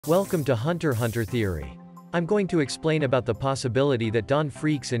Welcome to HUNTER Theory. I'm going to explain about the possibility that Ging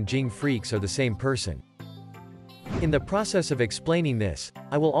Freecss and Ging Freecss are the same person. In the process of explaining this,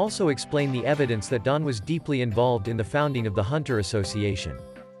 I will also explain the evidence that Ging was deeply involved in the founding of the Hunter Association.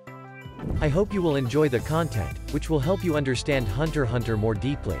 I hope you will enjoy the content, which will help you understand HUNTER more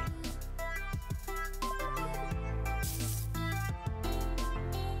deeply.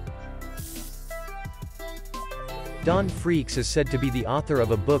 Ging Freecss is said to be the author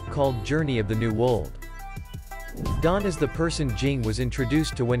of a book called Journey of the New World. Ging is the person Ging was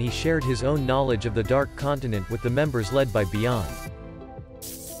introduced to when he shared his own knowledge of the Dark Continent with the members led by Beyond.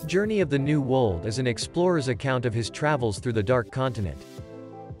 Journey of the New World is an explorer's account of his travels through the Dark Continent.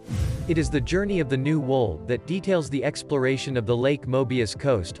 It is the Journey of the New World that details the exploration of the Lake Mobius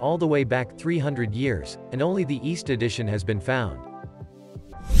coast all the way back 300 years, and only the East edition has been found.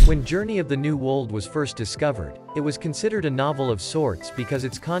 When Journey of the New World was first discovered, it was considered a novel of sorts because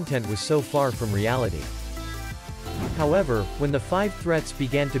its content was so far from reality. However, when the 5 threats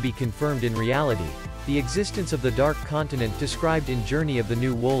began to be confirmed in reality, the existence of the Dark Continent described in Journey of the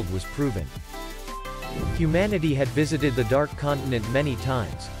New World was proven. Humanity had visited the Dark Continent many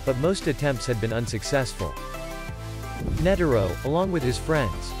times, but most attempts had been unsuccessful. Netero, along with his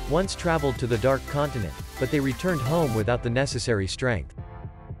friends, once traveled to the Dark Continent, but they returned home without the necessary strength.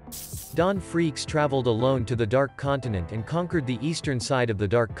 Ging Freecss traveled alone to the Dark Continent and conquered the eastern side of the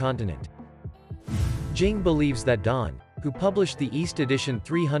Dark Continent. Ging believes that Ging, who published the East edition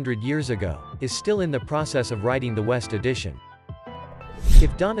 300 years ago, is still in the process of writing the West edition.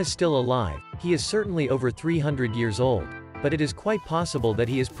 If Ging is still alive, he is certainly over 300 years old, but it is quite possible that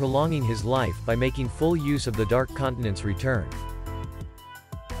he is prolonging his life by making full use of the Dark Continent's return.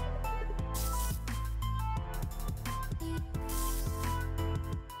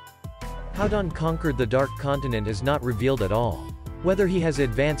 How Ging conquered the Dark Continent is not revealed at all. Whether he has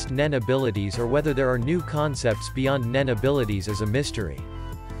advanced Nen abilities or whether there are new concepts beyond Nen abilities is a mystery.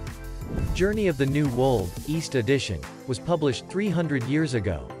 Journey of the New World, East Edition, was published 300 years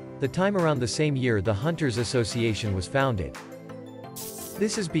ago, the time around the same year the Hunters Association was founded.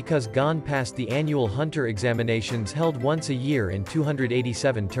 This is because Ging passed the annual Hunter examinations held once a year in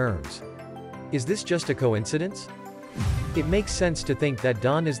 287 terms. Is this just a coincidence? It makes sense to think that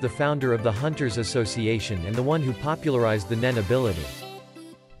Ging is the founder of the Hunters Association and the one who popularized the Nen ability.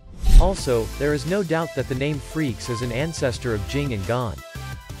 Also, there is no doubt that the name Freecss is an ancestor of Ging and Ging.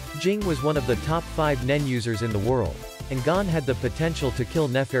 Ging was one of the top 5 Nen users in the world, and Ging had the potential to kill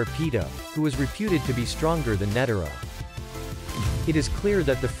Neferpitou, who was reputed to be stronger than Netero. It is clear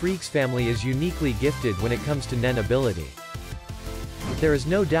that the Freecss family is uniquely gifted when it comes to Nen ability. There is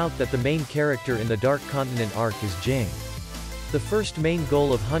no doubt that the main character in the Dark Continent arc is Ging. The first main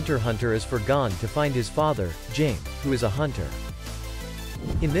goal of HUNTER is for Ging to find his father, Ging, who is a hunter.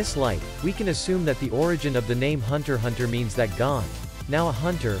 In this light, we can assume that the origin of the name HUNTER means that Ging, now a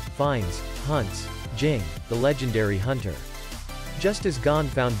hunter, finds, hunts, Ging, the legendary hunter. Just as Ging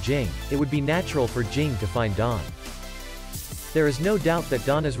found Ging, it would be natural for Ging to find Ging. There is no doubt that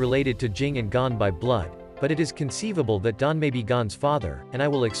Ging is related to Ging and Ging by blood, but it is conceivable that Ging may be Ging's father, and I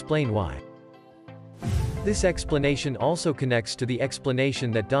will explain why. This explanation also connects to the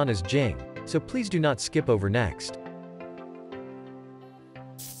explanation that Ging is Ging, so please do not skip over next.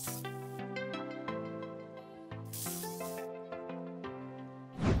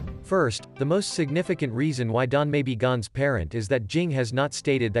 First, the most significant reason why Ging may be Ging's parent is that Ging has not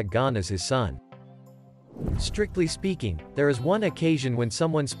stated that Ging is his son. Strictly speaking, there is one occasion when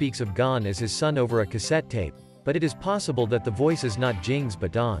someone speaks of Ging as his son over a cassette tape, but it is possible that the voice is not Ging's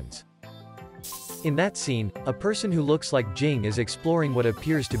but Ging's. In that scene, a person who looks like Ging is exploring what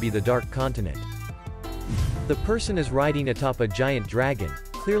appears to be the Dark Continent. The person is riding atop a giant dragon,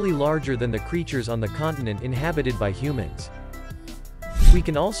 clearly larger than the creatures on the continent inhabited by humans. We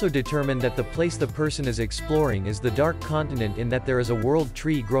can also determine that the place the person is exploring is the Dark Continent in that there is a world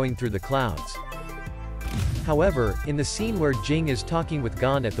tree growing through the clouds. However, in the scene where Ging is talking with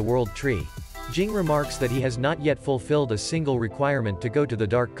Ging at the World Tree, Ging remarks that he has not yet fulfilled a single requirement to go to the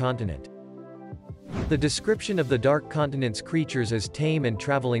Dark Continent. The description of the Dark Continent's creatures as tame and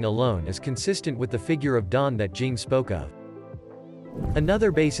traveling alone is consistent with the figure of Ging that Ging spoke of.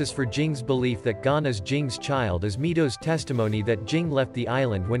 Another basis for Jing's belief that Ging is Jing's child is Mito's testimony that Ging left the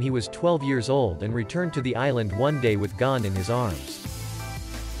island when he was 12 years old and returned to the island one day with Ging in his arms.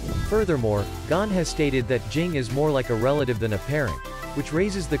 Furthermore, Ging has stated that Ging is more like a relative than a parent, which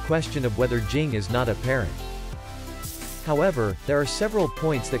raises the question of whether Ging is not a parent. However, there are several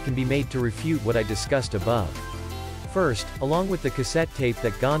points that can be made to refute what I discussed above. First, along with the cassette tape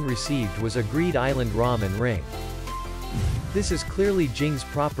that Ging received was a Greed Island ROM and ring. This is clearly Jing's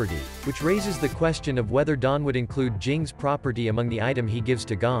property, which raises the question of whether Don would include Jing's property among the item he gives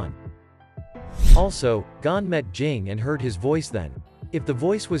to Gon. Also, Gon met Ging and heard his voice then. If the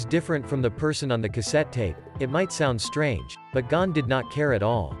voice was different from the person on the cassette tape, it might sound strange, but Gon did not care at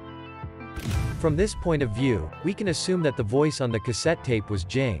all. From this point of view, we can assume that the voice on the cassette tape was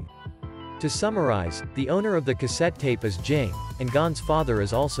Ging. To summarize, the owner of the cassette tape is Ging, and Gon's father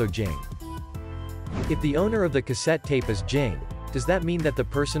is also Ging. If the owner of the cassette tape is Ging, does that mean that the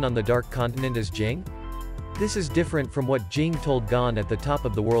person on the Dark Continent is Ging? This is different from what Ging told Gon at the top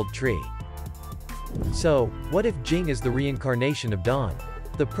of the world tree. So, what if Ging is the reincarnation of Don?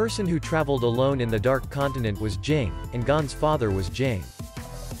 The person who traveled alone in the Dark Continent was Ging, and Gon's father was Ging.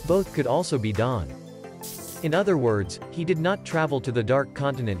 Both could also be Don. In other words, he did not travel to the Dark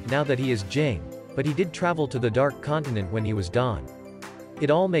Continent now that he is Ging, but he did travel to the Dark Continent when he was Don.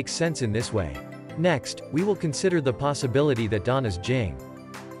 It all makes sense in this way. Next, we will consider the possibility that Don is Ging.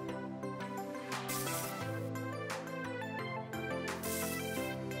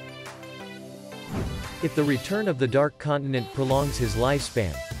 If the return of the Dark Continent prolongs his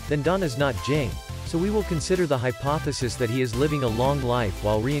lifespan, then Don is not Ging, so we will consider the hypothesis that he is living a long life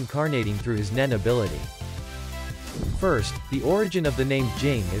while reincarnating through his Nen ability. First, the origin of the name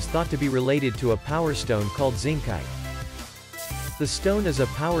Ging is thought to be related to a power stone called Zinkite. The stone is a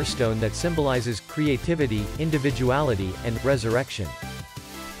power stone that symbolizes creativity, individuality, and resurrection.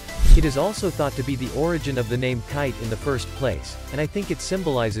 It is also thought to be the origin of the name Kite in the first place, and I think it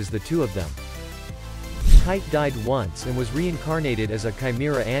symbolizes the two of them. Kite died once and was reincarnated as a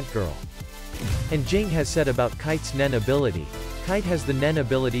chimera ant girl. And Ging has said about Kite's Nen ability, Kite has the Nen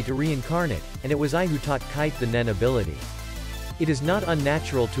ability to reincarnate, and it was I who taught Kite the Nen ability. It is not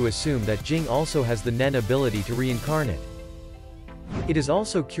unnatural to assume that Ging also has the Nen ability to reincarnate. It is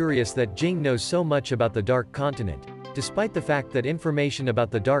also curious that Ging knows so much about the Dark Continent, despite the fact that information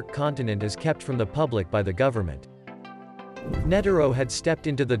about the Dark Continent is kept from the public by the government. Netero had stepped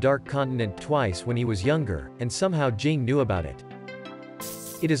into the Dark Continent twice when he was younger, and somehow Ging knew about it.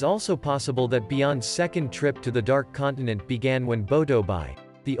 It is also possible that Beyond's second trip to the Dark Continent began when Botobai,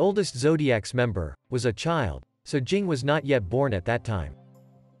 the oldest Zodiac's member, was a child, so Ging was not yet born at that time.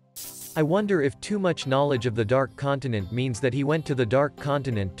 I wonder if too much knowledge of the Dark Continent means that he went to the Dark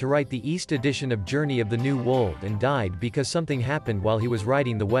Continent to write the East edition of Journey of the New World and died because something happened while he was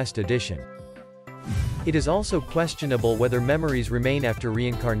writing the West edition. It is also questionable whether memories remain after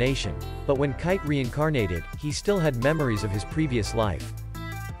reincarnation, but when Kite reincarnated, he still had memories of his previous life.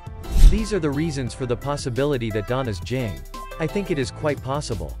 These are the reasons for the possibility that Don is Ging. I think it is quite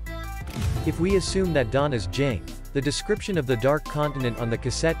possible. If we assume that Don is Ging, the description of the Dark Continent on the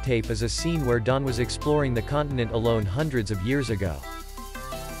cassette tape is a scene where Don was exploring the continent alone hundreds of years ago.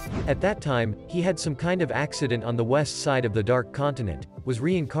 At that time, he had some kind of accident on the west side of the Dark Continent, was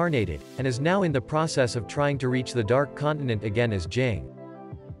reincarnated, and is now in the process of trying to reach the Dark Continent again as Ging.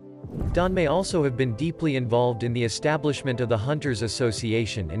 Don may also have been deeply involved in the establishment of the Hunters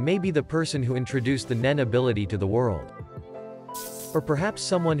Association and may be the person who introduced the Nen ability to the world. Or perhaps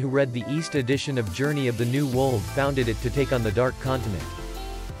someone who read the East edition of Journey of the New World founded it to take on the Dark Continent.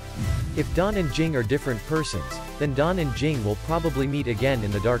 If Don and Ging are different persons, then Don and Ging will probably meet again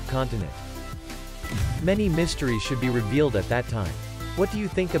in the Dark Continent. Many mysteries should be revealed at that time. What do you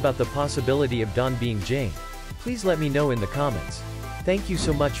think about the possibility of Don being Ging? Please let me know in the comments. Thank you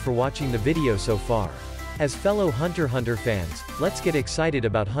so much for watching the video so far. As fellow Hunter x Hunter fans, let's get excited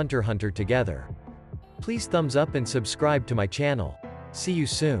about Hunter x Hunter together. Please thumbs up and subscribe to my channel. See you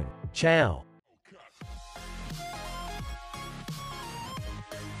soon. Ciao.